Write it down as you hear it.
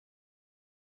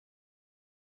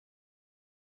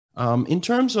In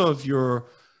terms of your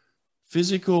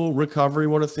physical recovery,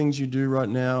 what are things you do right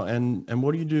now, and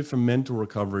what do you do for mental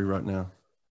recovery right now?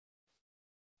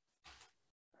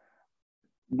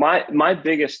 My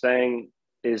biggest thing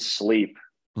is sleep.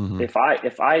 Hmm. If I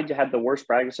had the worst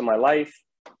practice of my life,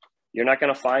 you're not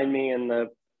going to find me in the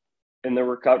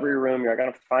recovery room. You're not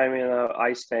going to find me in the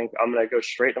ice tank. I'm going to go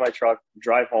straight to my truck,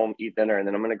 drive home, eat dinner, and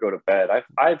then I'm going to go to bed.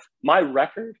 I've my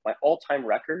record, my all-time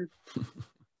record.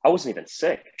 I wasn't even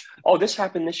sick. Oh, this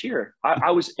happened this year.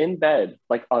 I was in bed,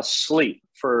 like asleep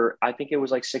for, I think it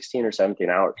was like 16 or 17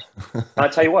 hours. And I'll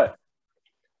tell you what,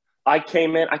 I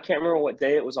came in, I can't remember what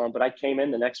day it was on, but I came in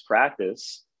the next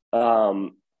practice,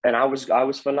 and I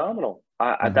was phenomenal.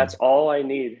 That's Hmm. all I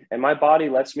need. And my body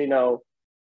lets me know.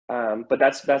 But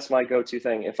that's my go-to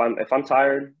thing. If I'm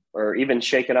tired or even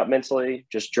shaken up mentally,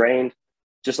 just drained,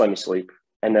 just let me sleep,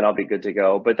 and then I'll be good to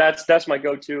go. But that's my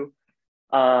go-to.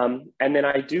 And then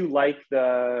I do like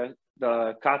the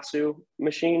Katsu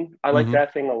machine. I like Hmm.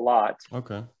 that thing a lot.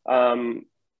 Okay. Um,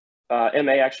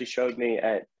 Ma actually showed me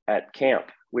at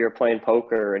camp. We were playing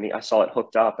poker, and I saw it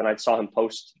hooked up, and I saw him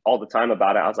post all the time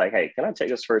about it. I was like, "Hey, can I take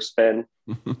this for a spin?"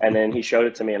 And then he showed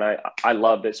it to me, and I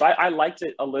loved it. So I liked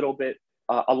it a little bit,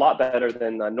 a lot better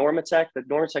than the Normatec. The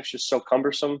Normatec's just so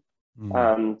cumbersome.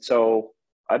 Mm. So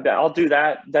I'll do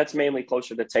that. That's mainly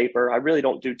closer to taper. I really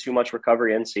don't do too much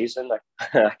recovery in season.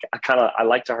 I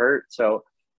like to hurt. So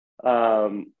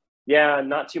yeah,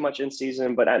 not too much in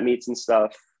season, but at meets and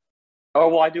stuff. Oh,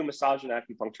 well, I do massage and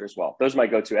acupuncture as well. Those are my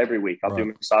go-to every week. I'll Right. do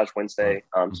massage Right. Wednesday,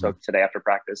 Hmm. so today after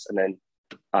practice, and then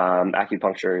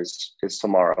acupuncture is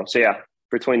tomorrow. So yeah,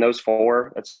 between those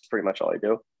four, that's pretty much all I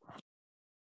do.